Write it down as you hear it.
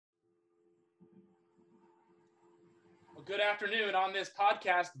good afternoon. On this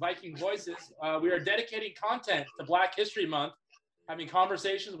podcast, Viking Voices, we are dedicating content to Black History Month, having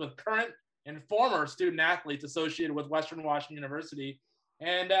conversations with current and former student athletes associated with Western Washington University.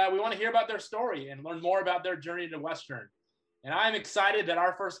 And we want to hear about their story and learn more about their journey to Western. And I'm excited that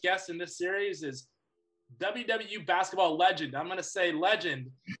our first guest in this series is WWU basketball legend. I'm going to say legend,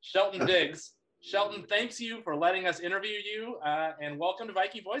 Shelton Diggs. Shelton, thanks you for letting us interview you, and welcome to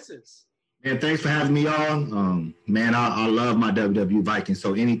Viking Voices. Man, thanks for having me on. Man, I love my WWU Vikings,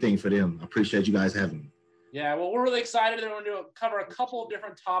 so anything for them. I appreciate you guys having me. Yeah, well, we're really excited. We're going to cover a couple of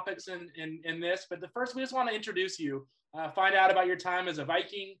different topics in this, but the first, we just want to introduce you, find out about your time as a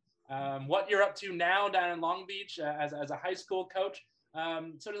Viking, what you're up to now down in Long Beach as a high school coach.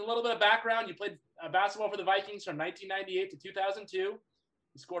 So there's a little bit of background. You played basketball for the Vikings from 1998 to 2002. You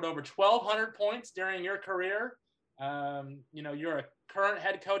scored over 1,200 points during your career. You're a current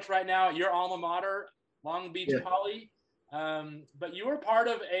head coach right now at your alma mater, Long Beach Poly. But you were part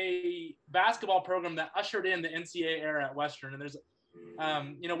of a basketball program that ushered in the NCAA era at Western. And there's,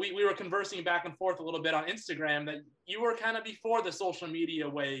 we were conversing back and forth a little bit on Instagram that you were kind of before the social media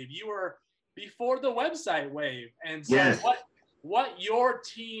wave. You were before the website wave. And so what your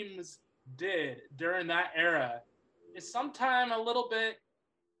teams did during that era is sometime a little bit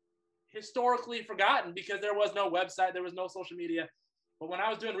historically forgotten because there was no website, there was no social media. But when I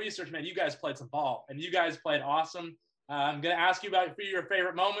was doing research, man, you guys played some ball and you guys played awesome. I'm going to ask you about your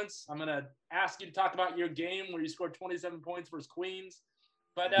favorite moments. I'm going to ask you to talk about your game where you scored 27 points versus Queens.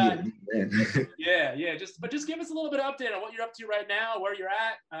 But just give us a little bit of update on what you're up to right now, where you're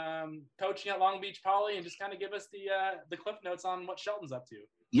at, coaching at Long Beach Poly, and just kind of give us the cliff notes on what Shelton's up to.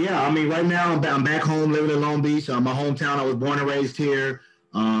 Yeah, I mean, right now I'm back home living in Long Beach. My hometown. I was born and raised here.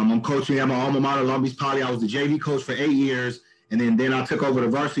 I'm coaching at my alma mater, Long Beach Poly. I was the JV coach for 8 years, and then I took over the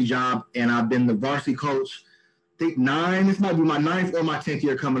varsity job, and I've been the varsity coach, I think 9. This might be my 9th or my 10th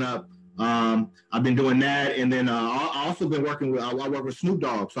year coming up. I've been doing that, and then I also been working with. I work with Snoop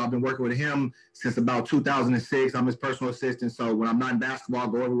Dogg, so I've been working with him since about 2006. I'm his personal assistant, so when I'm not in basketball,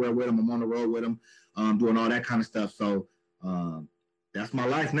 I go everywhere with him. I'm on the road with him, doing all that kind of stuff. So that's my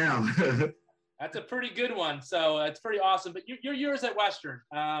life now. That's a pretty good one. So it's pretty awesome. But your years at Western,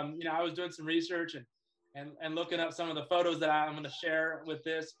 I was doing some research and looking up some of the photos that I'm going to share with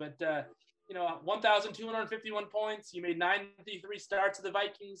this. But 1,251 points. You made 93 starts at the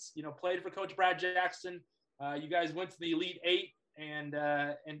Vikings. Played for Coach Brad Jackson. You guys went to the Elite Eight and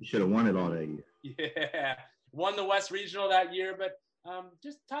you should have won it all that year. Yeah, won the West Regional that year. But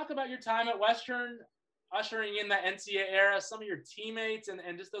just talk about your time at Western, ushering in that NCAA era, some of your teammates,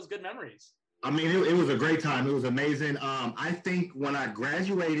 and just those good memories. I mean, it was a great time. It was amazing. I think when I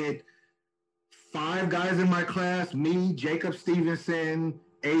graduated, 5 guys in my class, me, Jacob Stevenson,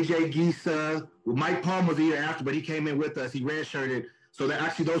 AJ Gisa, Mike Palm was the year after, but he came in with us. He redshirted. So that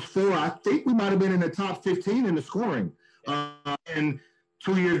actually those 4, I think we might have been in the top 15 in the scoring. And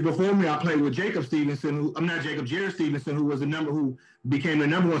 2 years before me, I played with Jacob Stevenson, Jared Stevenson, who became the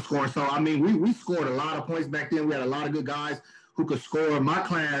number 1 scorer. So, I mean, we scored a lot of points back then. We had a lot of good guys who could score. My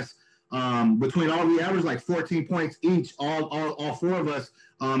class, between all, we averaged like 14 points each, all 4 of us.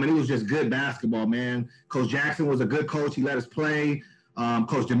 And it was just good basketball, man. Coach Jackson was a good coach. He let us play.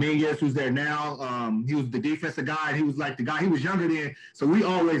 Coach Dominguez, who's there now, he was the defensive guy. And he was like the guy, he was younger then. So we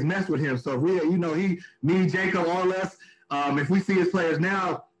always messed with him. So me, Jacob, all us, if we see his players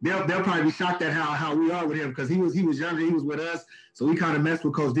now, they'll probably be shocked at how we are with him because he was younger, he was with us. So we kind of messed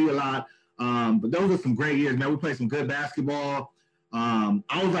with Coach D a lot. But those are some great years, man. We played some good basketball. I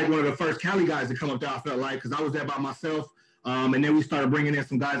was like one of the first Cali guys to come up there, I felt like, because I was there by myself. And then we started bringing in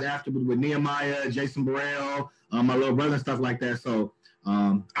some guys after with Nehemiah, Jason Burrell, my little brother and stuff like that. So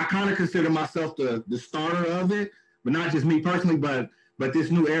I kind of consider myself the starter of it, but not just me personally, but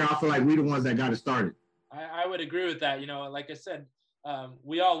this new era, I feel like we're the ones that got it started. I would agree with that. Like I said,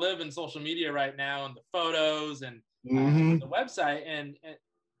 we all live in social media right now and the photos and the website and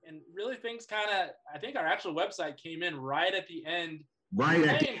really things I think our actual website came in right at the end of your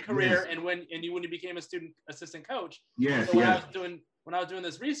playing career and when you became a student assistant coach. Yes. So when I was doing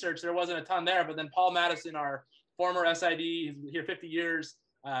this research, there wasn't a ton there, but then Paul Madison, our former SID, he's here 50 years,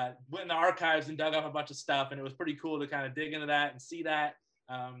 went in the archives and dug up a bunch of stuff, and it was pretty cool to kind of dig into that and see that.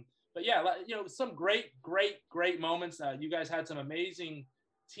 But yeah, some great moments. You guys had some amazing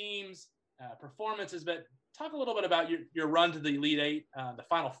teams, performances, but talk a little bit about your run to the Elite Eight, the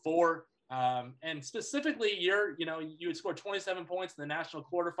Final Four, and specifically you had scored 27 points in the national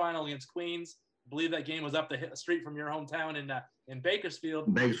quarterfinal against Queens. I believe that game was up the street from your hometown in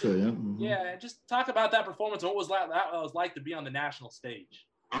Bakersfield. Bakersfield, yeah. Mm-hmm. Yeah, and just talk about that performance. What was that was like to be on the national stage?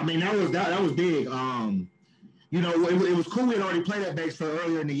 I mean, that was big. you know, it was cool. We had already played at Batesville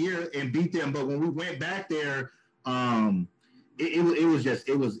earlier in the year and beat them, but when we went back there,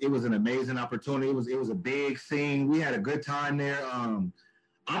 it was an amazing opportunity. It was a big scene. We had a good time there.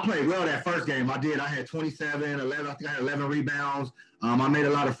 I played well that first game. I did. I had 27, 11. I think I had 11 rebounds. I made a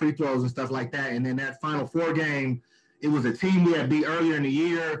lot of free throws and stuff like that. And then that Final Four game, it was a team we had beat earlier in the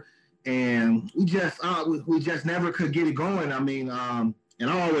year, and we just never could get it going. I mean, and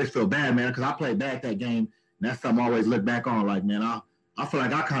I always feel bad, man, because I played bad that game. And that's something I always look back on. Like, man, I feel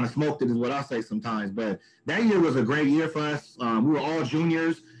like I kind of smoked it, is what I say sometimes. But that year was a great year for us. We were all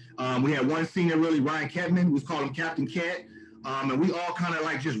juniors. We had one senior, really, Ryan Ketman. We called him Captain Ket. And we all kind of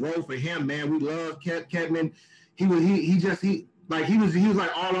like just rolled for him, man. We loved Ketman. He was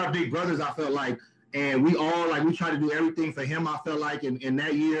like all our big brothers, I felt like. And we all, like, we tried to do everything for him, I felt like. And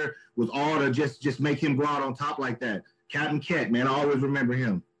that year was all to just make him go out on top like that. Captain Ket, man, I always remember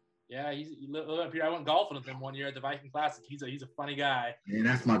him. Yeah, he lived up here. I went golfing with him one year at the Viking Classic. He's a funny guy. And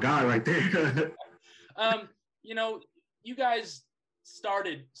that's my guy right there. You know, you guys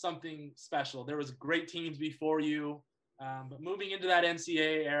started something special. There was great teams before you, but moving into that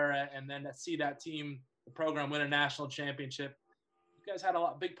NCAA era and then to see that team, the program, win a national championship, you guys had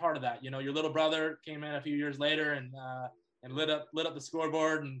a big part of that. You know, your little brother came in a few years later and lit up the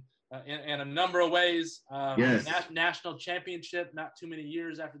scoreboard and in a number of ways. Yes. National championship, not too many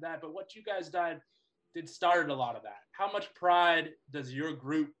years after that. But what you guys did started a lot of that. How much pride does your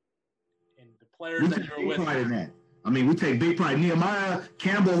group and the players that you're with? Pride in that. I mean, we take big pride. Nehemiah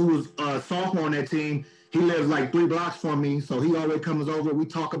Campbell, who was a sophomore on that team, he lives like 3 blocks from me, so he always comes over. We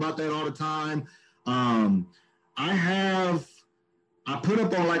talk about that all the time. I put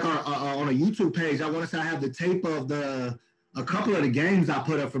up on like on a YouTube page, I want to say I have the tape of a couple of the games I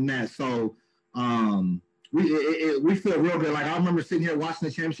put up from that. So we feel real good. Like, I remember sitting here watching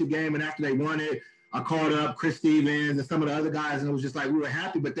the championship game, and after they won it, I called up Chris Stevens and some of the other guys, and it was just like we were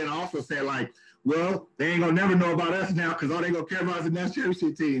happy. But then I also said, like, well, they ain't gonna never know about us now because all they gonna care about is the national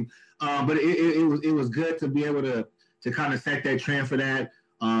championship team. But it was good to be able to kind of set that trend for that.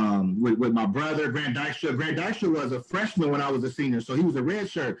 With my brother, Grant Dykstra. Grant Dykstra was a freshman when I was a senior, so he was a red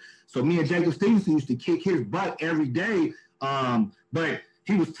shirt. So me and Jacob Stevenson used to kick his butt every day. But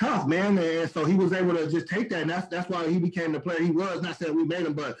he was tough, man, and so he was able to just take that, and that's why he became the player he was. Not saying we made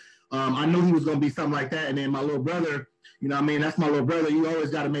him, but I knew he was going to be something like that. And then my little brother, you know what I mean, that's my little brother. You always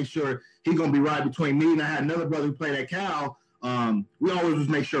got to make sure he's going to be right between me, and I had another brother who played at Cal. We always just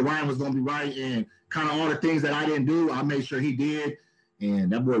make sure Ryan was going to be right, and kind of all the things that I didn't do, I made sure he did,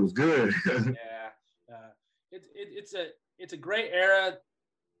 and that boy was good. Yeah, it's a great era,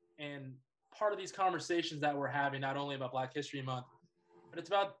 and part of these conversations that we're having, not only about Black History Month, but it's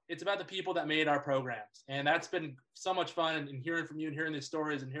about the people that made our programs. And that's been so much fun, and hearing from you and hearing these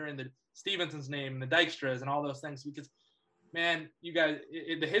stories and hearing the Stevenson's name and the Dykstras and all those things, because, man, you guys,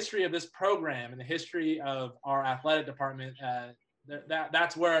 the history of this program and the history of our athletic department,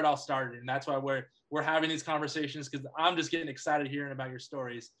 that's where it all started. And that's why we're having these conversations, because I'm just getting excited hearing about your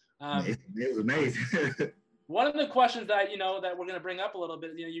stories. It was amazing. One of the questions that that we're going to bring up a little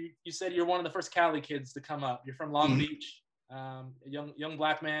bit, you said you're one of the first Cali kids to come up. You're from Long Beach, a young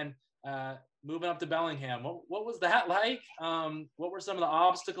Black man moving up to Bellingham. What was that like? What were some of the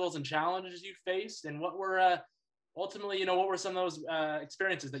obstacles and challenges you faced, and what were ultimately, what were some of those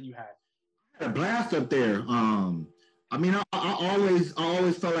experiences that you had? I had a blast up there. I mean, I always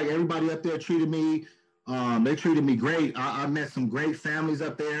felt like everybody up there treated me. They treated me great. I met some great families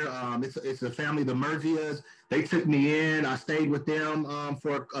up there. It's a family, the Murzias. They took me in. I stayed with them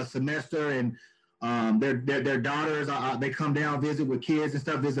for a semester, and their daughters, they come down, visit with kids and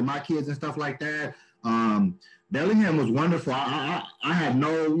stuff, visit my kids and stuff like that. Bellingham was wonderful. I had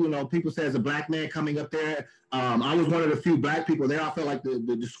no, people say as a Black man coming up there, I was one of the few Black people there. I felt like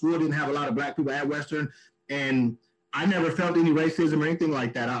the school didn't have a lot of Black people at Western, and I never felt any racism or anything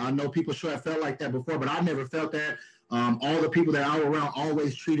like that. I know people sure have felt like that before, but I never felt that. All the people that I was around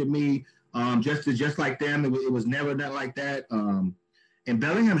always treated me just like them. It was never that like that. And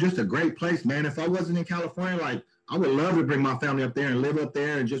Bellingham's just a great place, man. If I wasn't in California, like, I would love to bring my family up there and live up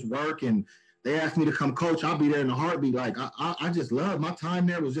there and just work. And they asked me to come coach, I'll be there in a heartbeat. Like, I just love my time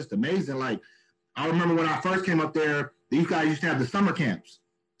there. Was just amazing. Like, I remember when I first came up there, these guys used to have the summer camps.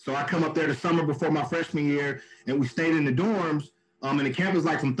 So I come up there the summer before my freshman year, and we stayed in the dorms. And the camp was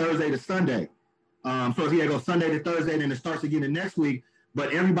like from Thursday to Sunday. So he had to go Sunday to Thursday, and then it starts again the next week.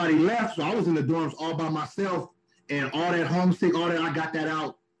 But everybody left, so I was in the dorms all by myself. And all that homesick, all that, I got that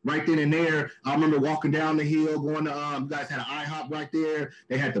out right then and there. I remember walking down the hill, going to, you guys had an IHOP right there.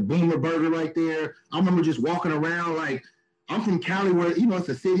 They had the Boomer Burger right there. I remember just walking around, like, I'm from Cali where, you know, it's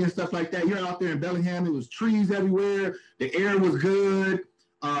a city and stuff like that. You're out there in Bellingham, it was trees everywhere. The air was good.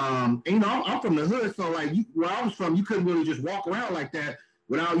 And, you know, I'm from the hood. So like where I was from, you couldn't really just walk around like that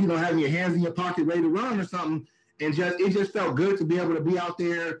without, you know, having your hands in your pocket ready to run or something. And it just felt good to be able to be out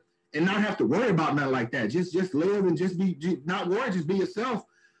there and not have to worry about nothing like that. Just live and just not worry, just be yourself.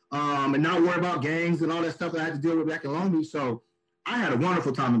 And not worry about gangs and all that stuff that I had to deal with back in Long Beach. So I had a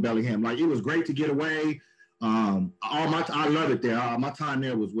wonderful time in Bellingham. Like, it was great to get away. I love it there. My time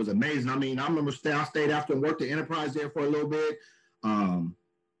there was amazing. I mean, I remember I stayed after and worked at Enterprise there for a little bit.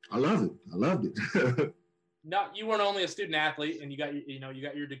 I love it. I loved it. No, you weren't only a student athlete, and you got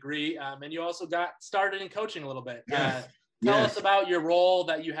your degree, and you also got started in coaching a little bit. Yes. Tell us about your role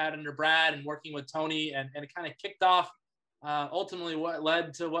that you had under Brad and working with Tony, and it kind of kicked off ultimately what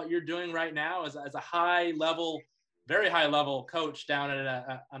led to what you're doing right now as a very high level coach down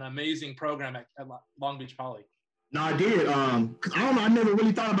at an amazing program at Long Beach Poly. No, I did. Cause I don't know, I never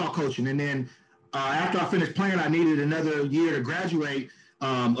really thought about coaching. And then after I finished playing, I needed another year to graduate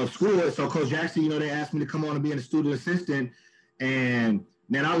of school. So Coach Jackson, you know, they asked me to come on and be a student assistant. And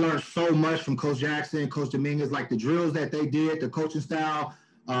man, I learned so much from Coach Jackson, Coach Dominguez, like the drills that they did, the coaching style.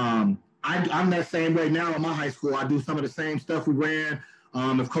 I'm that same way now in my high school. I do some of the same stuff we ran.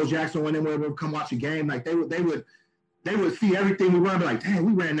 If Coach Jackson went in, we would come watch a game, like they would see everything we run, be like, damn,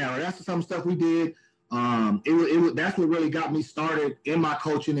 we ran that. Or that's some stuff we did. That's what really got me started in my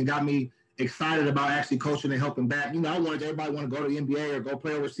coaching and got me excited about actually coaching and helping back. You know, everybody want to go to the NBA or go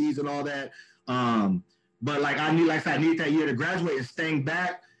play overseas and all that. But I need that year to graduate, and staying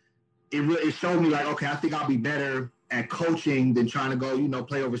back, it showed me like, okay, I think I'll be better at coaching than trying to go, you know,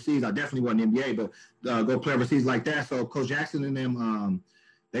 play overseas. I definitely wasn't NBA, but go play overseas like that. So Coach Jackson and them,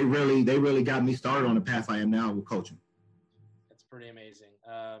 they really got me started on the path I am now with coaching. That's pretty amazing.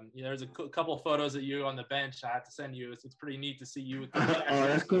 You know, there's a couple of photos of you on the bench I have to send you. It's pretty neat to see you with Coach Jackson, oh,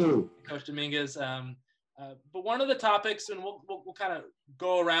 that's cool. Coach Dominguez. But one of the topics, and we'll kind of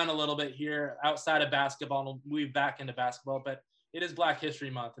go around a little bit here outside of basketball, and we'll move back into basketball, but it is Black History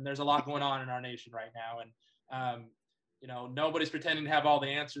Month, and there's a lot going on in our nation right now. And, you know, nobody's pretending to have all the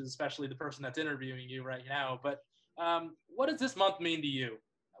answers, especially the person that's interviewing you right now. But what does this month mean to you?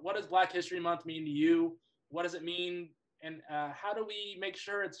 What does Black History Month mean to you? What does it mean? And how do we make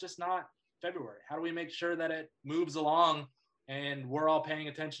sure it's just not February? How do we make sure that it moves along and we're all paying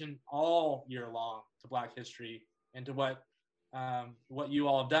attention all year long to Black history and to what you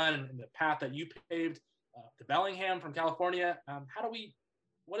all have done and the path that you paved to Bellingham from California?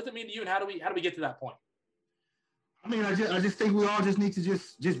 What does it mean to you, and how do we get to that point? I mean, I just think we all just need to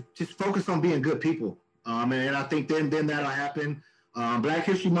just focus on being good people. And I think then that'll happen. Black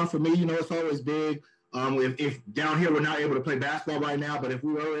History Month for me, you know, it's always big. If down here we're not able to play basketball right now, but if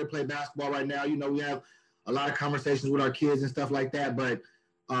we were able to play basketball right now, you know, we have a lot of conversations with our kids and stuff like that. But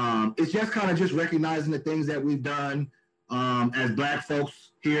it's just kind of just recognizing the things that we've done as Black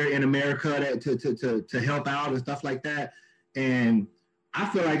folks here in America to help out and stuff like that. And I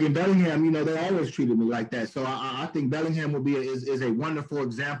feel like in Bellingham, you know, they always treated me like that. So I think Bellingham is a wonderful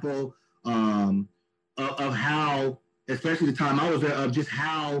example of how, especially the time I was there, of just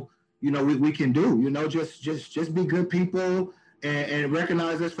how, you know, we can do, you know, just be good people and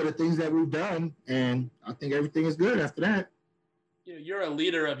recognize us for the things that we've done. And I think everything is good after that. You know, you're a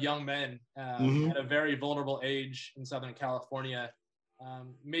leader of young men at a very vulnerable age in Southern California.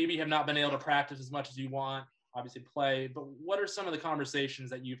 Maybe have not been able to practice as much as you want, obviously play, but what are some of the conversations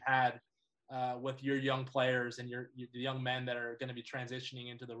that you've had with your young players and the young men that are going to be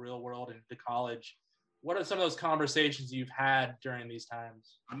transitioning into the real world and to college? What are some of those conversations you've had during these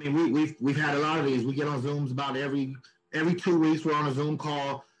times? I mean, we've had a lot of these. We get on Zooms about every 2 weeks. We're on a Zoom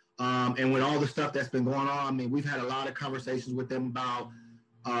call, and with all the stuff that's been going on, I mean, we've had a lot of conversations with them about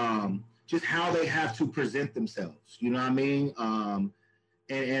just how they have to present themselves. You know what I mean?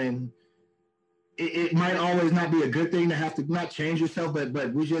 And it might always not be a good thing to have to not change yourself,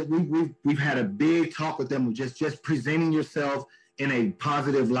 but we've had a big talk with them of just presenting yourself in a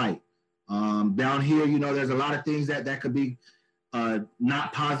positive light. Down here, you know, there's a lot of things that could be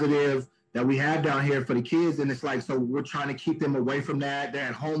not positive that we have down here for the kids. And it's like, so we're trying to keep them away from that. They're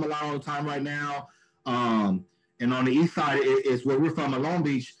at home a lot all the time right now. And on the east side, it's where we're from, at Long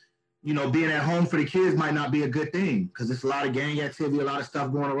Beach, you know, being at home for the kids might not be a good thing because there's a lot of gang activity, a lot of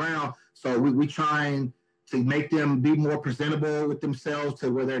stuff going around. So we trying to make them be more presentable with themselves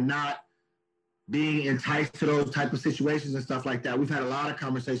to where they're not being enticed to those type of situations and stuff like that. We've had a lot of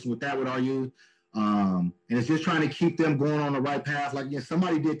conversations with that with our youth. And it's just trying to keep them going on the right path. Like, again,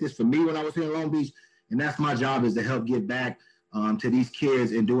 somebody did this for me when I was here in Long Beach, and that's my job, is to help get back to these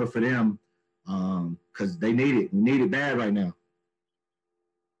kids and do it for them because they need it. We need it bad right now.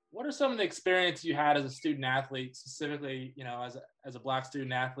 What are some of the experiences you had as a student athlete, specifically, as a Black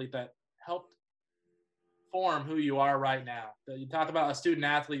student athlete, that helped form who you are right now? You talk about a student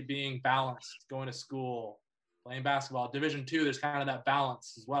athlete being balanced, going to school, playing basketball. Division II, there's kind of that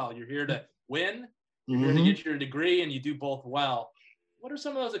balance as well. You're here to win, you're here to get your degree, and you do both well. What are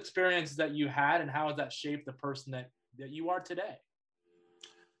some of those experiences that you had, and how has that shaped the person that you are today?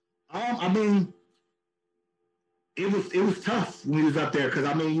 I mean, it was tough when we was up there, because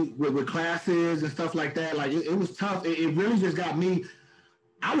I mean, with classes and stuff like that, like it was tough. It really just got me.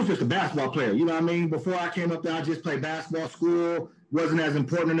 I was just a basketball player, you know what I mean? Before I came up there, I just played basketball. School wasn't as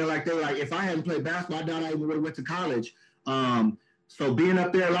important in there like that. Like if I hadn't played basketball, I doubt I even would have went to college. So being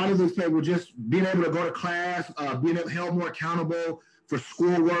up there, a lot of these players were just being able to go to class, being held more accountable for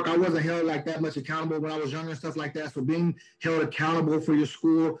schoolwork. I wasn't held like that much accountable when I was younger and stuff like that. So being held accountable for your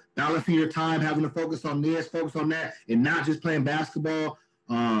school, balancing your time, having to focus on this, focus on that, and not just playing basketball.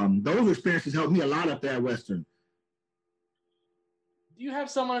 Those experiences helped me a lot up there at Western. Do you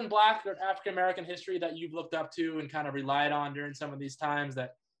have someone in Black or African-American history that you've looked up to and kind of relied on during some of these times?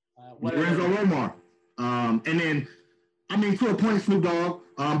 That Lorenzo Romar. And then, I mean, to a point, Snoop Dogg,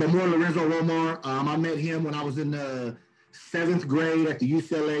 but more Lorenzo Romar. I met him when I was in the 7th grade at the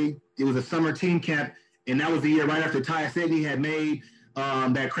UCLA. It was a summer team camp, and that was the year right after Tyus Edney had made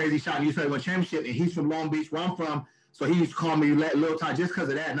that crazy shot in the UCLA World Championship, and he's from Long Beach, where I'm from, so he used to call me Lil Ty just because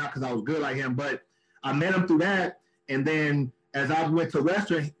of that, not because I was good like him. But I met him through that, and then as I went to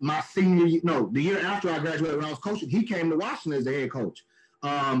Western, my the year after I graduated, when I was coaching, he came to Washington as the head coach.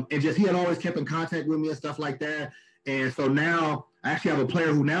 And just he had always kept in contact with me and stuff like that. And so now I actually have a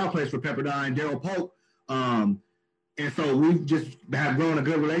player who now plays for Pepperdine, Daryl Polk. And so we've just have grown a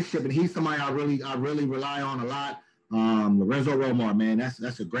good relationship, and he's somebody I really rely on a lot. Lorenzo Romar, man,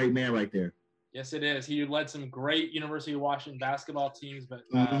 that's a great man right there. Yes, it is. He led some great University of Washington basketball teams, but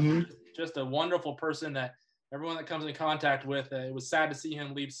just a wonderful person that everyone that comes in contact with. It was sad to see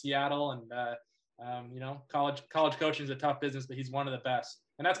him leave Seattle, and college coaching is a tough business, but he's one of the best,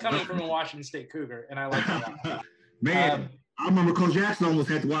 and that's coming from a Washington State Cougar, and I like that a lot. Man, I remember Coach Jackson almost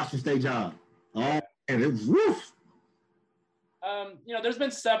had the Washington State job. Oh, and it was woof. There's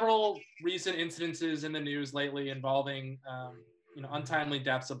been several recent incidences in the news lately involving, untimely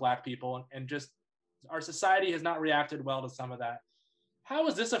deaths of Black people, and just our society has not reacted well to some of that. How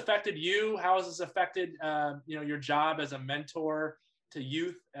has this affected you? How has this affected, your job as a mentor to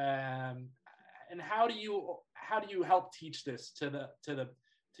youth? And how do you help teach this to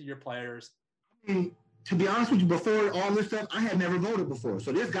your players? I mean, to be honest with you, before all this stuff, I had never voted before.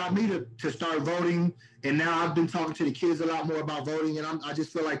 So this got me to start voting. And now I've been talking to the kids a lot more about voting. And I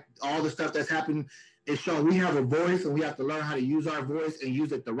just feel like all the stuff that's happened is showing we have a voice, and we have to learn how to use our voice and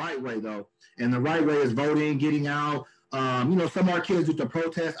use it the right way, though. And the right way is voting, getting out. Some of our kids do the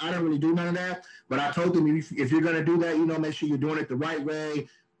protest. I don't really do none of that. But I told them, if you're going to do that, make sure you're doing it the right way,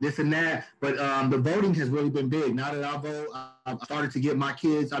 this and that. But the voting has really been big. Now that I vote, I've started to get my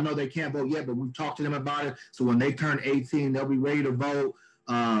kids. I know they can't vote yet, but we've talked to them about it. So when they turn 18, they'll be ready to vote.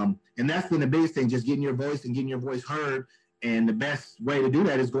 And that's been the biggest thing, just getting your voice and getting your voice heard. And the best way to do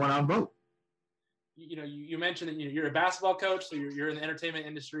that is going out and vote. You mentioned that you're a basketball coach, so you're in the entertainment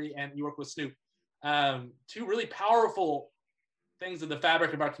industry, and you work with Snoop. Two really powerful things of the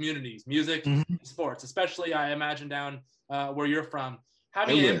fabric of our communities: music and sports, especially I imagine down where you're from.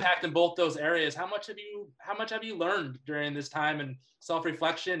 Having an impact in both those areas, how much have you learned during this time, and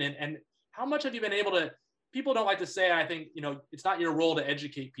self-reflection, and how much have you been able to? People don't like to say, I think, it's not your role to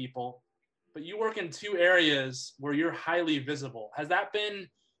educate people, but you work in two areas where you're highly visible. Has that been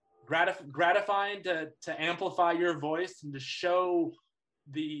gratifying to amplify your voice and to show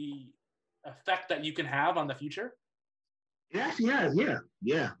the effect that you can have on the future? It actually has, yeah.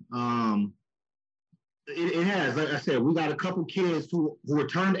 It has. Like I said, we got a couple kids who were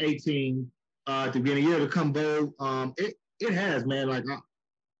turned 18 at the beginning of the year to come vote. It has, man.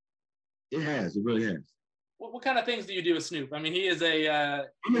 It has. It really has. What kind of things do you do with Snoop? I mean, he is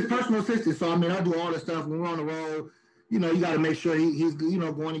I'm his personal assistant, so I do all the stuff when we're on the road. You got to make sure he's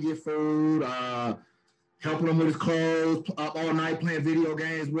going to get food, helping him with his clothes, up all night playing video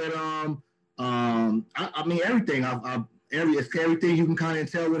games with him. I mean, everything. Everything you can kind of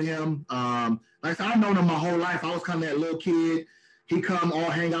tell with him. Like I said, I've known him my whole life. I was kind of that little kid. He come all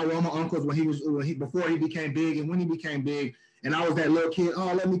hang out with all my uncles before he became big, and when he became big. And I was that little kid.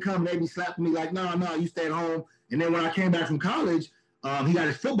 Oh, let me come. They be slapping me like, no, you stay at home. And then when I came back from college, he got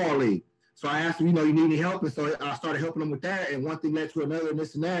his football league. So I asked him, you need any help? And so I started helping him with that. And one thing led to another, and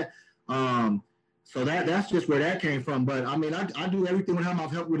this and that. So that's just where that came from. But I mean, I do everything with him.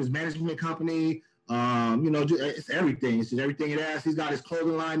 I've helped with his management company. It's everything. It's just everything it has. He's got his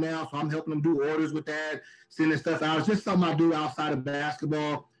clothing line now, so I'm helping him do orders with that, sending stuff out. It's just something I do outside of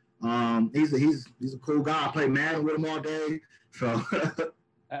basketball. He's a cool guy. I play Madden with him all day. So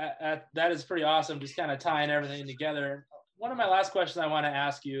that is pretty awesome. Just kind of tying everything together. One of my last questions I want to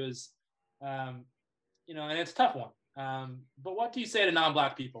ask you is, and it's a tough one. But what do you say to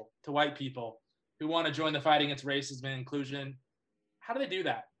non-Black people, to white people who want to join the fight against racism and inclusion? How do they do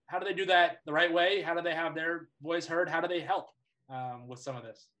that? How do they do that the right way? How do they have their voice heard? How do they help with some of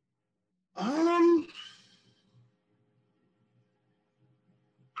this? I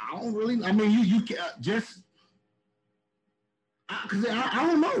don't really. I mean, you just because I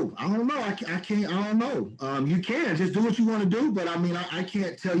don't know. I don't know. I can't. I don't know. You can just do what you want to do, but I mean, I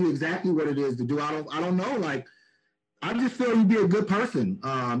can't tell you exactly what it is to do. I don't know. Like, I just feel you'd be a good person.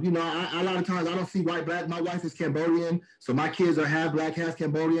 A lot of times I don't see white, black. My wife is Cambodian, so my kids are half black, half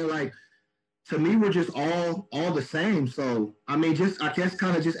Cambodian. Like, to me, we're just all the same. So, I mean, I guess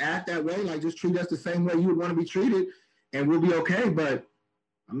kind of just act that way. Like, just treat us the same way you would want to be treated, and we'll be okay. But,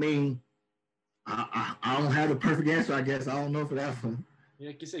 I mean, I don't have the perfect answer, I guess. I don't know for that one.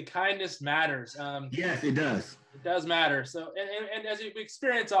 Like you say, kindness matters. Yes, it does. It does matter. So, and as we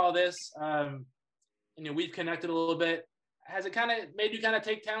experience all this, we've connected a little bit. Has it kind of made you kind of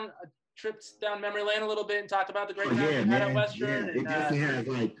take trips down memory lane a little bit and talk about the great times you had at Western? Yeah, it definitely has.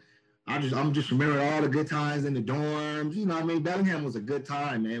 Like, I'm just remembering all the good times in the dorms. Bellingham was a good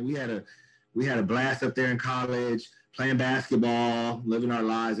time, man. We had a blast up there in college, playing basketball, living our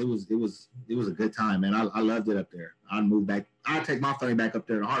lives. It was a good time, man. I loved it up there. I'd move back. I'd take my family back up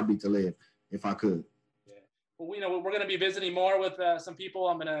there in a heartbeat to live if I could. Well, we're going to be visiting more with some people.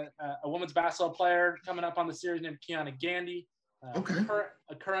 I'm a women's basketball player coming up on the series named Kiana Gandy. Okay.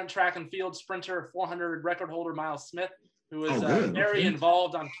 A current track and field sprinter, 400 record holder Miles Smith, who is very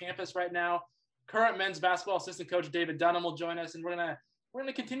involved on campus right now. Current men's basketball assistant coach David Dunham will join us, and we're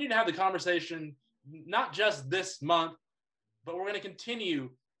gonna continue to have the conversation, not just this month, but we're going to continue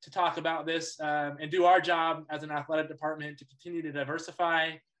to talk about this and do our job as an athletic department to continue to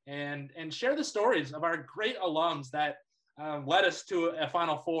diversify and share the stories of our great alums that led us to a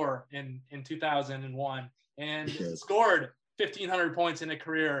Final Four in 2001 and scored 1,500 points in a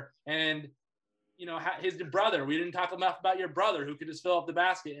career. And, his brother, we didn't talk enough about your brother who could just fill up the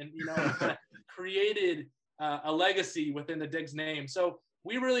basket and, created a legacy within the Diggs name. So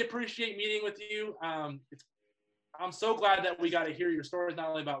we really appreciate meeting with you. I'm so glad that we got to hear your stories, not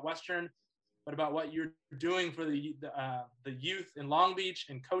only about Western, but about what you're doing for the youth in Long Beach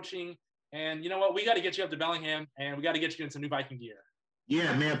and coaching. And you know what? We got to get you up to Bellingham, and we got to get you in some new Viking gear.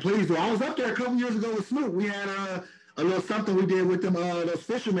 Yeah, man, please do. I was up there a couple years ago with Snoop. We had a little something we did with them, those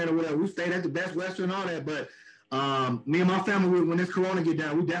fishermen or whatever. We stayed at the Best Western and all that. But me and my family, when this Corona get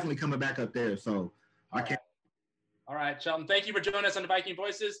down, we definitely coming back up there. So I can't. All right, Shelton. Thank you for joining us on the Viking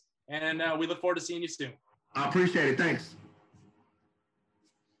Voices, and we look forward to seeing you soon. I appreciate it. Thanks.